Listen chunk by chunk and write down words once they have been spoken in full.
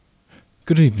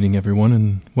Good evening, everyone,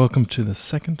 and welcome to the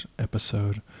second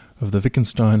episode of the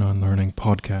Wittgenstein on Learning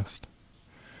podcast.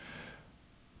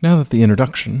 Now that the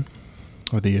introduction,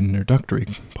 or the introductory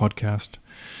podcast,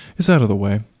 is out of the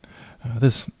way,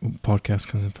 this podcast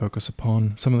can focus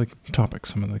upon some of the topics,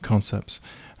 some of the concepts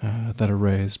that are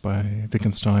raised by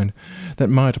Wittgenstein that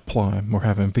might apply or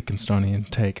have a Wittgensteinian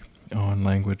take on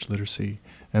language, literacy,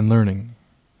 and learning.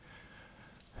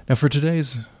 Now, for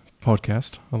today's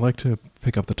podcast, I'd like to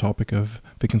pick up the topic of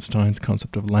Wittgenstein's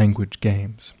concept of language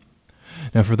games.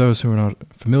 Now, for those who are not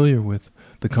familiar with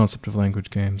the concept of language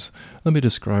games, let me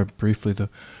describe briefly the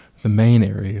main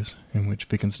areas in which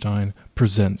Wittgenstein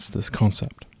presents this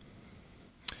concept.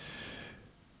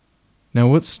 Now,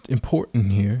 what's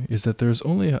important here is that there's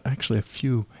only actually a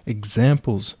few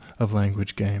examples of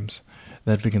language games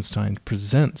that Wittgenstein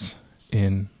presents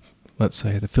in, let's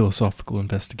say, the philosophical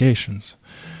investigations,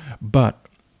 but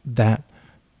that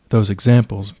those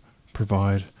examples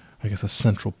provide, a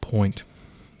central point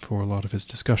for a lot of his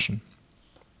discussion.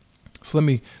 So let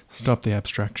me stop the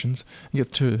abstractions and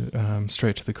get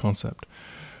straight to the concept.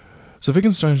 So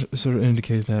Wittgenstein sort of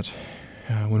indicated that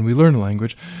when we learn a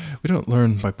language, we don't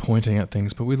learn by pointing at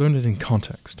things, but we learn it in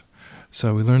context.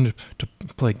 So we learn to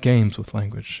play games with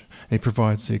language. And he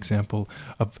provides the example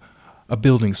of a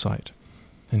building site.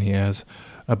 And he has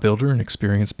a builder, an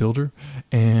experienced builder,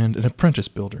 and an apprentice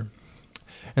builder.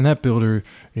 And that builder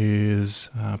is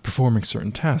performing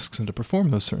certain tasks, and to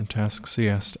perform those certain tasks, he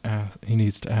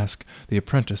needs to ask the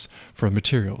apprentice for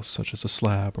materials, such as a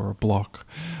slab or a block,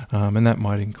 and that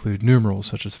might include numerals,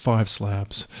 such as 5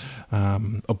 slabs,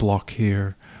 a block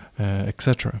here,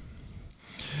 etc.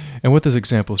 And what this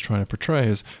example is trying to portray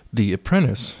is the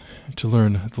apprentice, to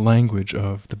learn the language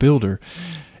of the builder,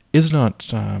 is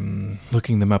not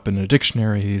looking them up in a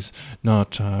dictionary. He's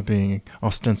not being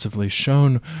ostensibly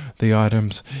shown the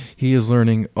items. He is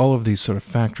learning all of these sort of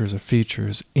factors or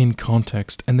features in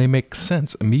context, and they make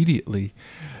sense immediately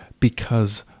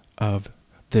because of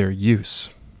their use,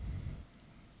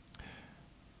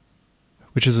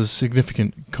 which is a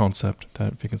significant concept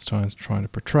that Wittgenstein is trying to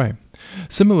portray.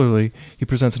 Similarly, he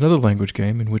presents another language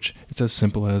game in which it's as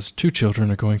simple as 2 children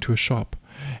are going to a shop,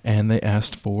 and they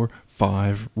asked for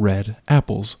 5 red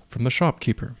apples from the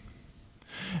shopkeeper.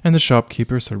 And the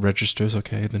shopkeeper registers,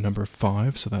 the number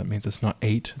 5, so that means it's not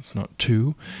 8, it's not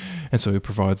 2. And so he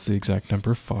provides the exact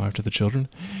number of 5 to the children.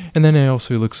 And then he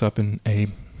also looks up in a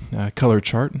color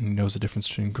chart, and he knows the difference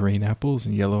between green apples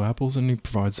and yellow apples, and he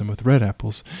provides them with red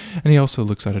apples. And he also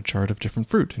looks at a chart of different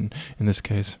fruit, and in this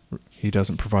case, he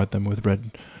doesn't provide them with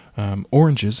red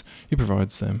oranges, he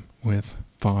provides them with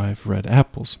 5 red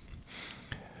apples.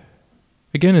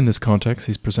 Again, in this context,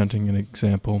 he's presenting an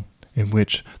example in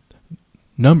which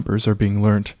numbers are being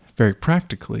learnt very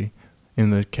practically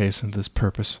in the case of this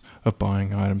purpose of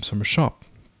buying items from a shop.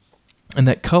 And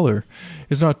that color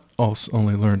is not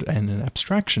only learned in an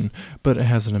abstraction, but it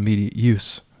has an immediate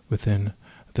use within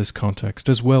this context,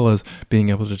 as well as being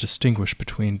able to distinguish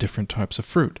between different types of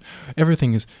fruit.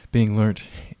 Everything is being learnt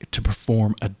to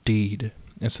perform a deed.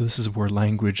 And so this is where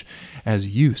language as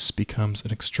use becomes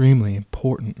an extremely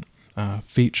important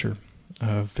feature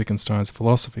of Wittgenstein's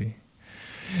philosophy.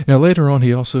 Now, later on,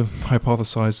 he also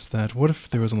hypothesized that what if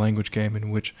there was a language game in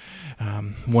which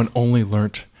one only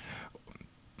learnt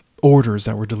orders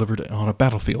that were delivered on a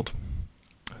battlefield?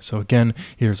 So again,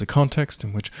 here's a context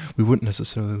in which we wouldn't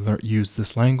necessarily use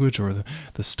this language or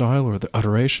the style or the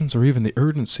uterations or even the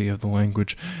urgency of the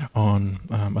language on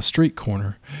a street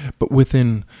corner, but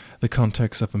within the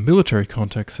context of a military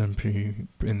context and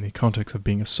in the context of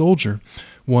being a soldier,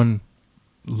 one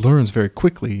learns very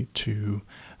quickly to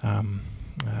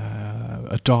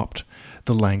adopt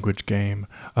the language game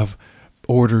of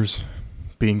orders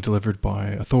being delivered by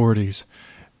authorities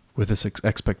with this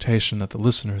expectation that the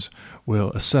listeners will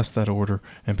assess that order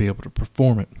and be able to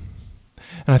perform it.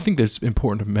 And I think that it's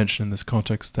important to mention in this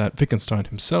context that Wittgenstein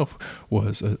himself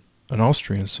was an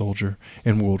Austrian soldier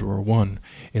in World War I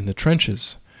in the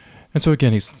trenches. And so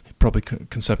again, he's probably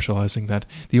conceptualizing that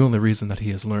the only reason that he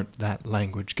has learnt that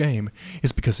language game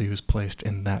is because he was placed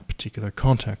in that particular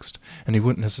context. And he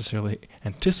wouldn't necessarily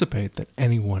anticipate that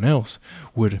anyone else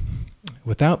would,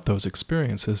 without those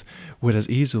experiences, would as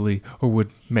easily or would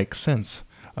make sense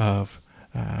of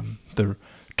the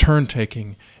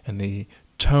turn-taking and the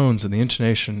tones and the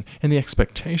intonation and the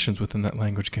expectations within that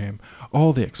language game.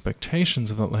 All the expectations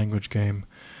of that language game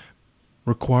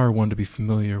require one to be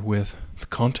familiar with the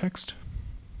context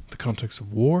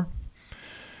of war,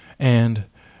 and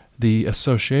the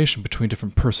association between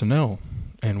different personnel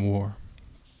and war.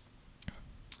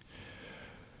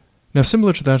 Now,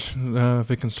 similar to that,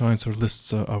 Wittgenstein sort of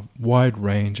lists a wide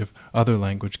range of other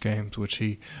language games, which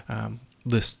he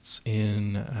lists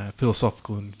in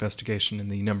Philosophical Investigation in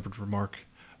the numbered remark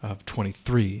of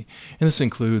 23. And this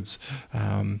includes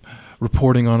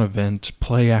reporting on event,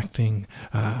 play acting,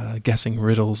 guessing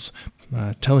riddles,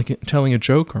 telling a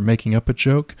joke or making up a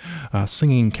joke,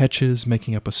 singing catches,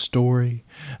 making up a story,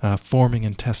 forming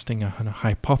and testing a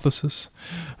hypothesis,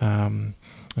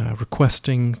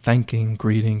 requesting, thanking,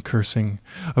 greeting, cursing,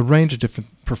 a range of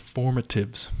different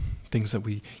performatives, things that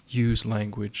we use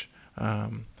language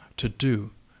to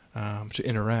do, to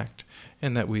interact,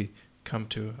 and that we come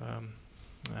to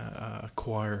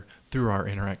acquire through our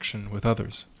interaction with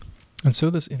others. And so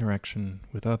this interaction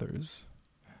with others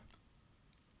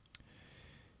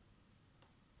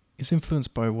is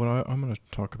influenced by what I'm going to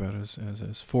talk about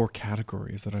as 4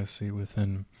 categories that I see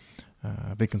within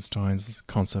Wittgenstein's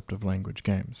concept of language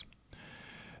games.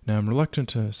 Now, I'm reluctant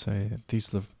to say that these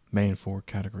are the main 4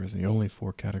 categories, the only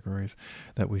 4 categories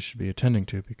that we should be attending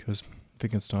to, because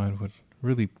Wittgenstein would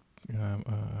really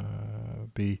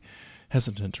be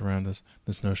hesitant around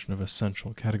this notion of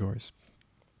essential categories.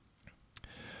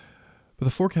 But the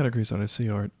 4 categories that I see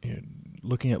are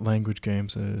looking at language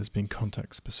games as being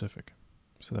context-specific,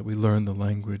 so that we learn the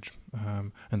language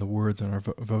and the words in our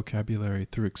vocabulary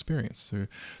through experience,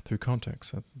 through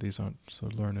context. That these aren't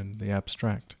sort of learned in the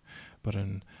abstract, but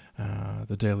in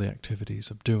the daily activities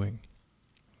of doing.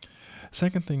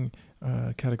 Second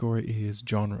category is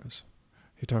genres.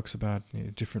 He talks about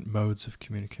different modes of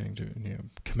communicating,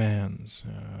 commands,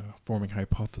 forming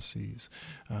hypotheses,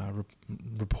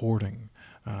 reporting,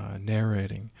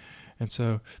 narrating. And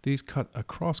so these cut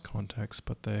across contexts,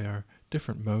 but they are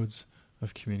different modes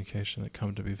of communication that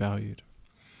come to be valued.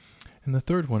 And the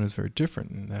third one is very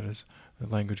different, and that is the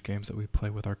language games that we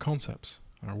play with our concepts,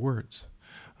 our words,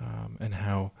 and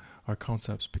how our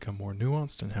concepts become more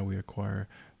nuanced and how we acquire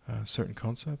certain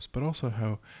concepts, but also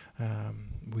how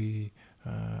we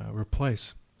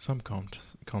replace some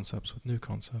concepts with new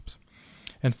concepts.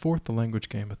 And fourth, the language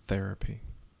game of therapy.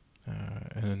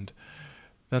 And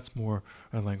that's more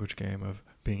a language game of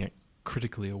being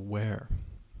critically aware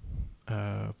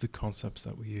of the concepts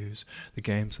that we use, the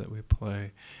games that we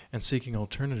play, and seeking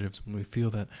alternatives when we feel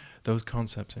that those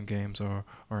concepts and games are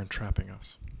entrapping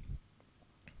us.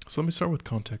 So let me start with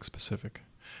context specific.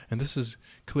 And this is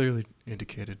clearly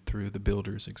indicated through the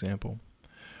Builders example.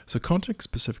 So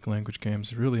context-specific language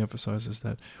games really emphasizes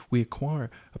that we acquire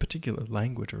a particular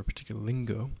language or a particular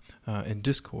lingo in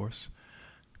discourse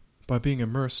by being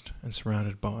immersed and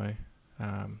surrounded by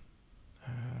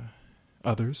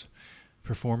others,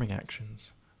 performing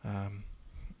actions,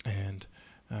 and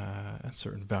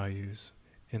certain values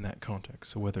in that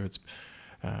context. So whether it's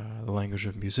the language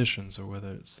of musicians, or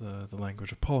whether it's the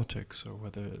language of politics, or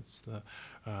whether it's the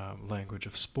language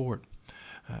of sport,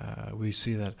 we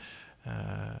see that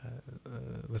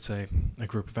let's say a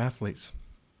group of athletes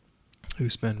who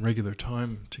spend regular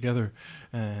time together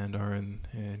and are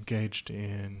engaged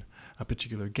in a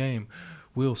particular game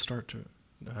will start to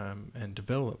and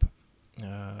develop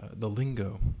the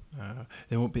lingo.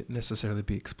 They won't necessarily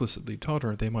be explicitly taught,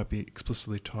 or they might be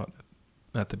explicitly taught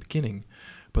at the beginning,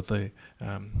 but the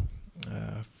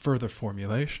further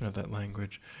formulation of that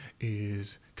language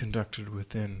is conducted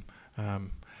within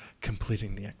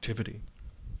completing the activity.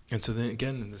 And so then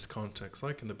again, in this context,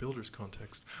 like in the Builders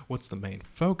context, what's the main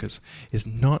focus is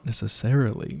not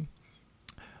necessarily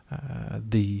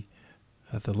the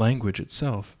language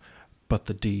itself, but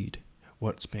the deed,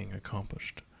 what's being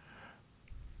accomplished.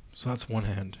 So that's one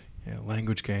hand.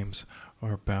 Language games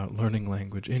are about learning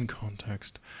language in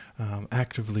context,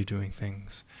 actively doing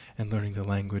things, and learning the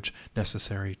language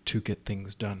necessary to get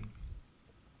things done.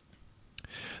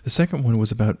 The second one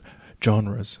was about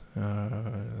genres.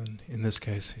 In this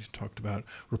case, he talked about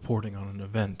reporting on an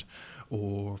event,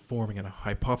 or forming a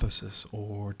hypothesis,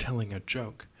 or telling a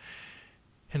joke.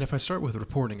 And if I start with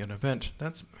reporting an event,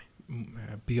 that's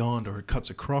beyond, or it cuts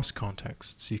across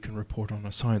contexts. You can report on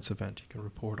a science event, you can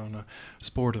report on a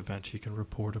sport event, you can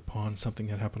report upon something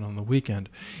that happened on the weekend.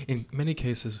 In many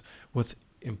cases, what's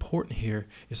important here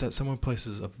is that someone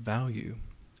places a value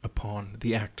upon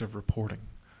the act of reporting.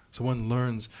 So one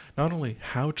learns not only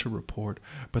how to report,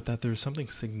 but that there's something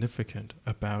significant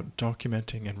about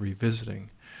documenting and revisiting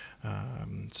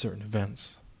certain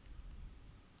events,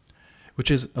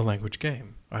 which is a language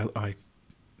game. I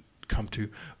come to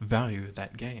value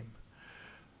that game.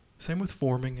 Same with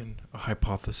forming a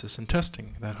hypothesis and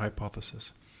testing that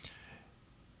hypothesis.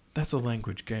 That's a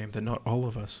language game that not all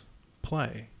of us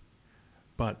play,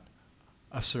 but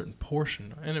a certain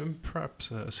portion, and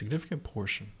perhaps a significant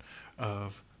portion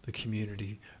of the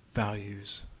community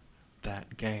values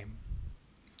that game.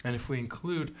 And if we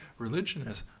include religion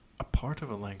as a part of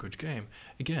a language game,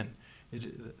 again,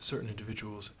 certain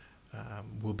individuals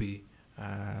will be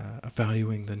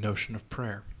valuing the notion of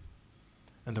prayer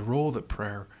and the role that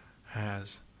prayer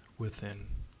has within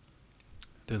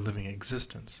their living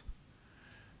existence.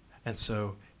 And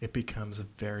so it becomes a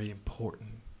very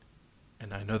important,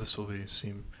 and I know this will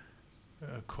seem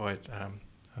quite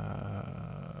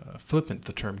flippant,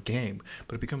 the term game,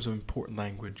 but it becomes an important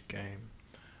language game,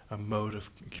 a mode of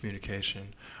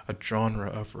communication, a genre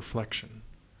of reflection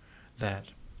that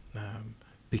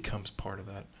becomes part of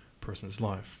that person's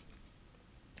life.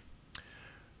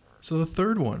 So the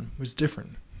third one was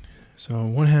different. So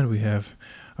on one hand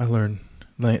I learned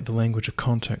the language of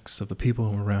context of the people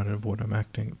I'm around and of what I'm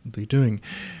actively doing.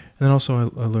 And then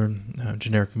also I learned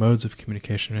generic modes of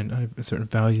communication, and I certainly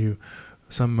value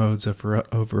some modes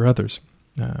over others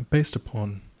based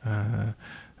upon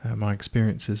my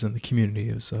experiences in the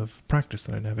communities of practice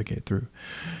that I navigate through.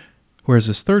 Whereas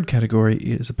this third category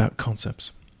is about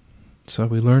concepts. So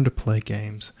we learn to play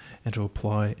games and to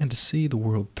apply and to see the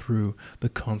world through the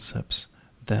concepts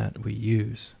that we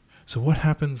use. So what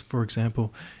happens, for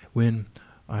example, when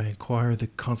I acquire the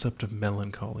concept of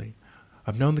melancholy?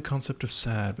 I've known the concept of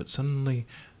sad, but suddenly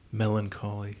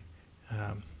melancholy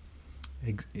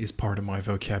is part of my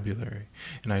vocabulary.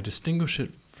 And I distinguish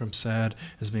it from sad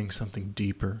as being something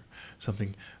deeper,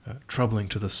 something troubling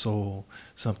to the soul,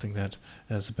 something that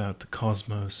is about the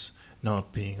cosmos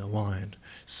not being aligned.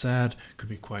 Sad could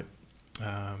be quite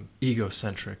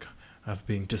egocentric, of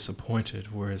being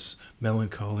disappointed, whereas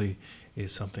melancholy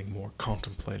is something more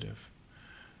contemplative.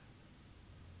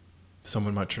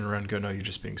 Someone might turn around and go, no, you're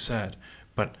just being sad.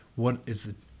 But what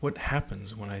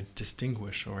happens when I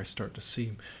distinguish, or I start to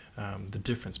see the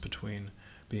difference between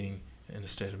being in a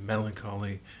state of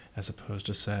melancholy as opposed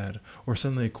to sad, or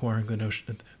suddenly acquiring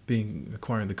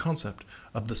the concept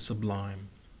of the sublime,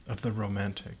 of the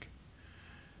romantic,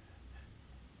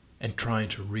 and trying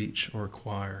to reach or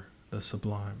acquire the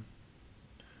sublime?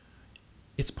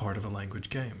 It's part of a language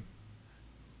game.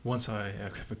 Once I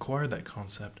have acquired that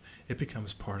concept, it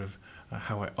becomes part of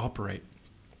how I operate,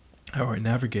 how I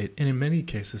navigate, and in many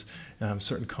cases,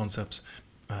 certain concepts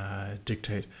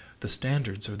dictate the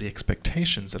standards or the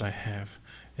expectations that I have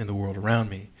in the world around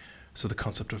me. So the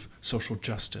concept of social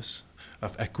justice,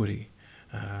 of equity,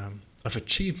 of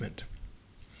achievement,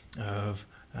 of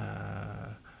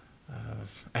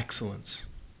excellence.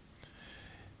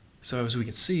 So as we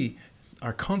can see,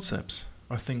 our concepts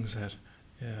are things that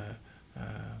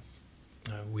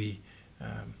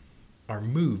are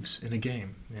moves in a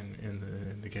game,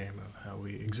 in the game of how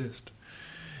we exist.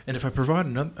 And if I provide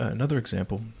another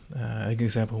example, an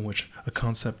example in which a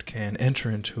concept can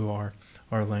enter into our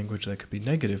language that could be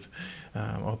negative,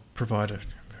 I'll provide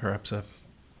perhaps a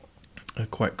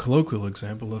quite colloquial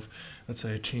example of, let's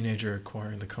say, a teenager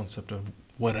acquiring the concept of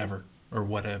whatever or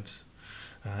whatevs.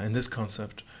 In this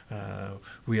concept,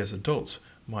 we as adults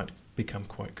might become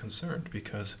quite concerned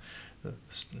because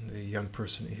the young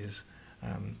person is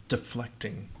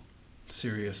deflecting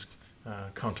serious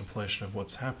contemplation of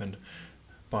what's happened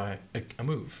by a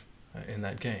move in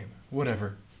that game.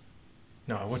 Whatever.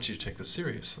 No, I want you to take this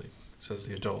seriously, says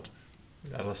the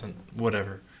adolescent,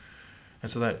 whatever.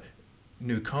 And so that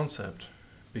new concept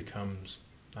becomes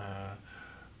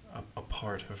a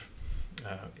part of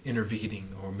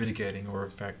intervening or mitigating or,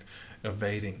 in fact,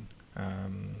 evading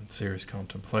serious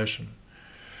contemplation.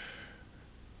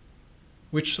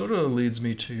 Which sort of leads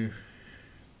me to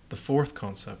the fourth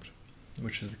concept,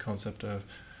 which is the concept of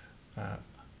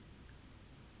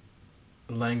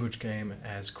language game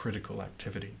as critical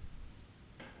activity.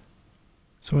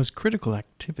 So as critical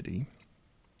activity,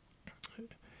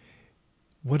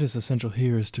 what is essential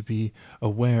here is to be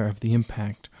aware of the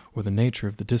impact or the nature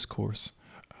of the discourse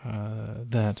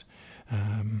that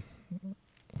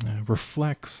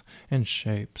reflects and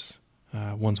shapes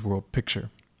one's world picture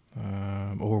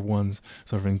or one's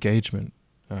sort of engagement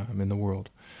in the world.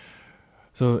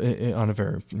 So on a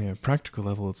very practical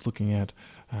level, it's looking at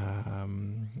a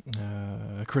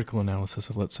critical analysis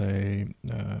of, let's say,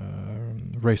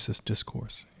 racist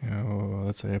discourse.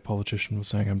 Let's say a politician was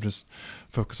saying, I'm just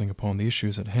focusing upon the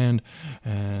issues at hand,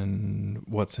 and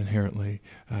what's inherently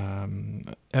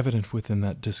evident within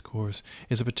that discourse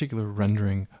is a particular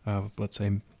rendering of, let's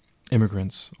say,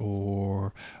 immigrants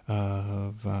or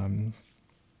of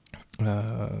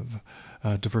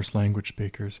diverse language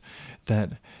speakers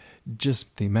that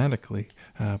just thematically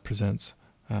presents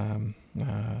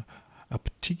a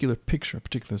particular picture, a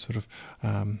particular sort of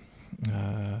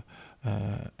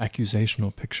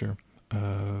accusational picture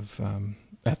of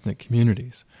ethnic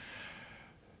communities.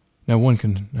 Now, one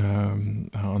can,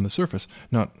 on the surface,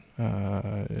 not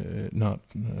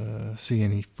see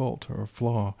any fault or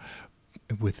flaw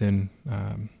within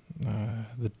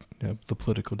the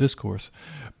political discourse,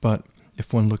 but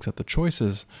if one looks at the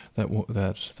choices that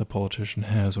the politician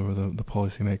has or the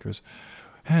policymakers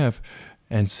have,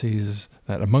 and sees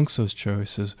that amongst those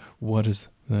choices, what is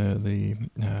the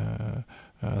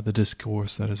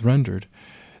discourse that is rendered,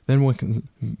 then one can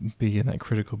be in that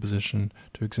critical position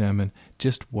to examine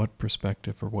just what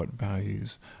perspective or what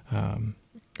values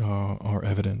are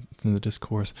evident in the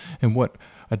discourse, and what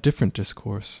a different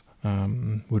discourse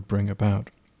would bring about.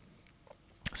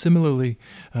 Similarly,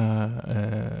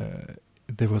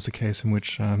 there was a case in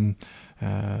which in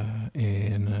a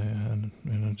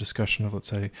discussion of, let's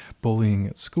say, bullying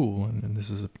at school, and this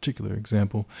is a particular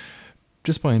example,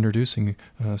 just by introducing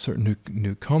certain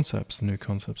new concepts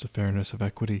of fairness, of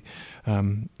equity,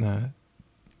 and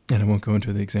I won't go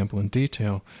into the example in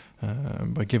detail,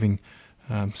 by giving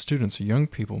students or young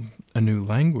people a new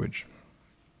language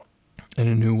and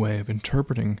a new way of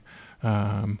interpreting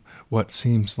what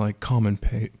seems like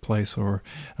commonplace or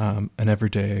an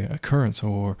everyday occurrence,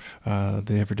 or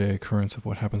the everyday occurrence of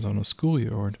what happens on a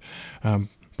schoolyard,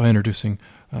 by introducing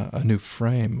a new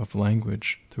frame of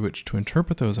language through which to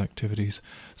interpret those activities,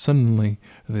 suddenly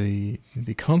the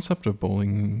concept of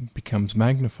bullying becomes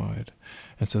magnified.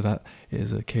 And so that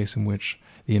is a case in which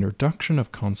the introduction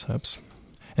of concepts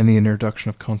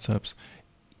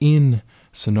in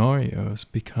scenarios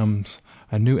becomes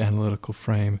a new analytical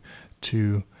frame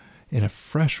to, in a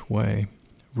fresh way,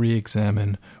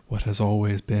 re-examine what has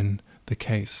always been the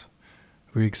case,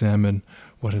 re-examine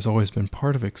what has always been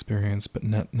part of experience, but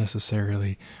not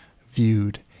necessarily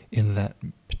viewed in that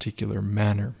particular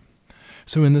manner.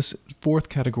 So in this fourth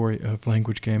category of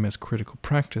language game as critical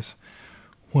practice,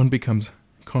 one becomes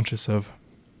conscious of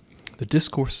the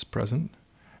discourses present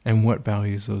and what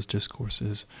values those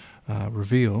discourses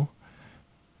reveal,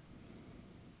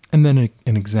 and then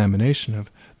an examination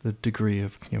of the degree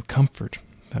of comfort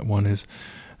that one has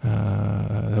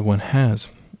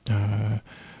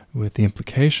with the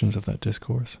implications of that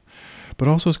discourse. But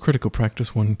also as critical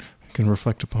practice, one can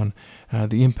reflect upon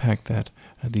the impact that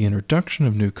the introduction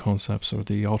of new concepts or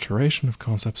the alteration of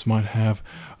concepts might have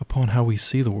upon how we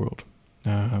see the world.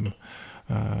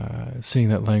 Seeing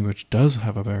that language does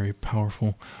have a very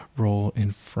powerful role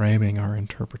in framing our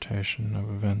interpretation of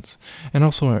events, and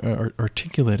also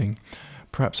articulating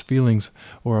perhaps feelings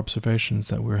or observations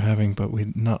that we're having, but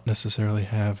we not necessarily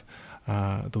have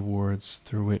the words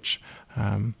through which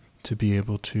to be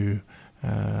able to,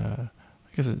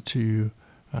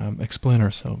 explain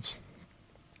ourselves.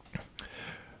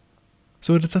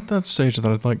 So it is at that stage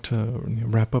that I'd like to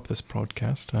wrap up this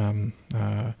podcast.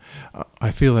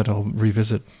 I feel that I'll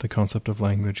revisit the concept of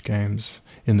language games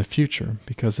in the future,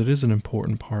 because it is an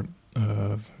important part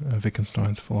of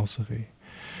Wittgenstein's philosophy.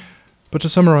 But to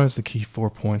summarize the key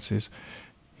 4 points is,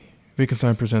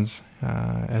 Wittgenstein presents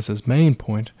as his main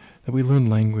point that we learn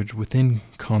language within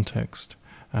context,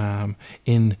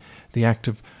 in the act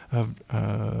of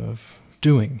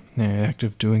doing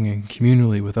and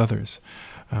communally with others,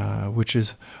 which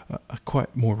is a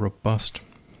quite more robust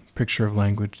picture of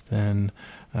language than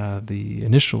the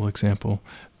initial example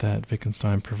that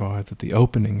Wittgenstein provides at the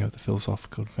opening of the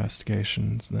philosophical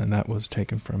investigations, and that was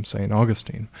taken from St.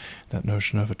 Augustine. That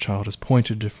notion of a child is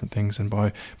pointed to different things, and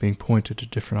by being pointed to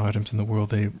different items in the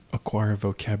world, they acquire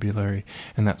vocabulary,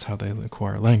 and that's how they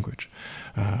acquire language.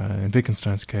 In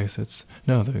Wittgenstein's case,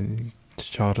 the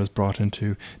child is brought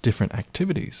into different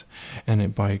activities,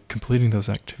 and by completing those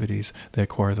activities, they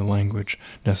acquire the language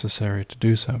necessary to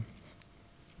do so.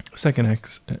 Second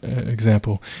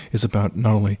example is about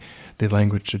not only the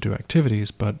language to do activities,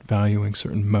 but valuing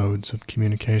certain modes of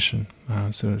communication,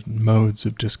 so modes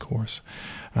of discourse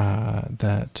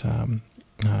that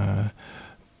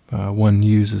one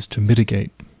uses to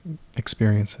mitigate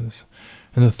experiences.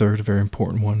 And the third, a very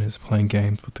important one, is playing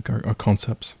games with our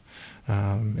concepts,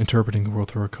 interpreting the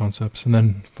world through our concepts, and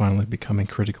then finally becoming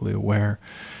critically aware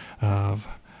of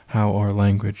how our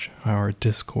language, how our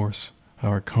discourse, how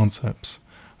our concepts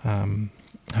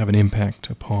have an impact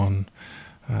upon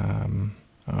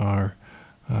our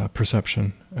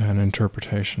perception and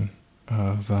interpretation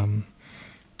of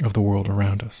the world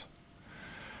around us.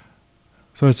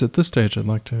 So it's at this stage I'd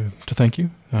like to thank you.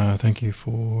 Thank you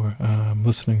for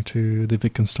listening to the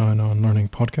Wittgenstein on Learning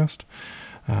podcast.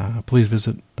 Please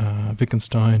visit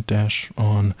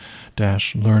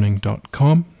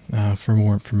Wittgenstein-on-learning.com for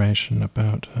more information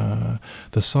about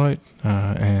the site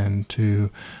and to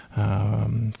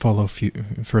follow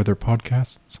further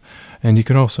podcasts. And you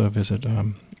can also visit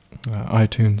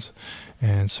iTunes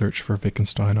and search for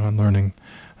Wittgenstein on Learning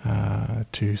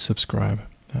to subscribe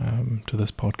to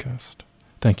this podcast.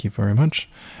 Thank you very much,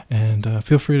 and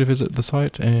feel free to visit the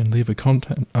site and leave a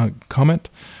comment,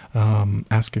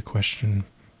 ask a question,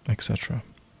 etc.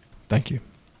 Thank you.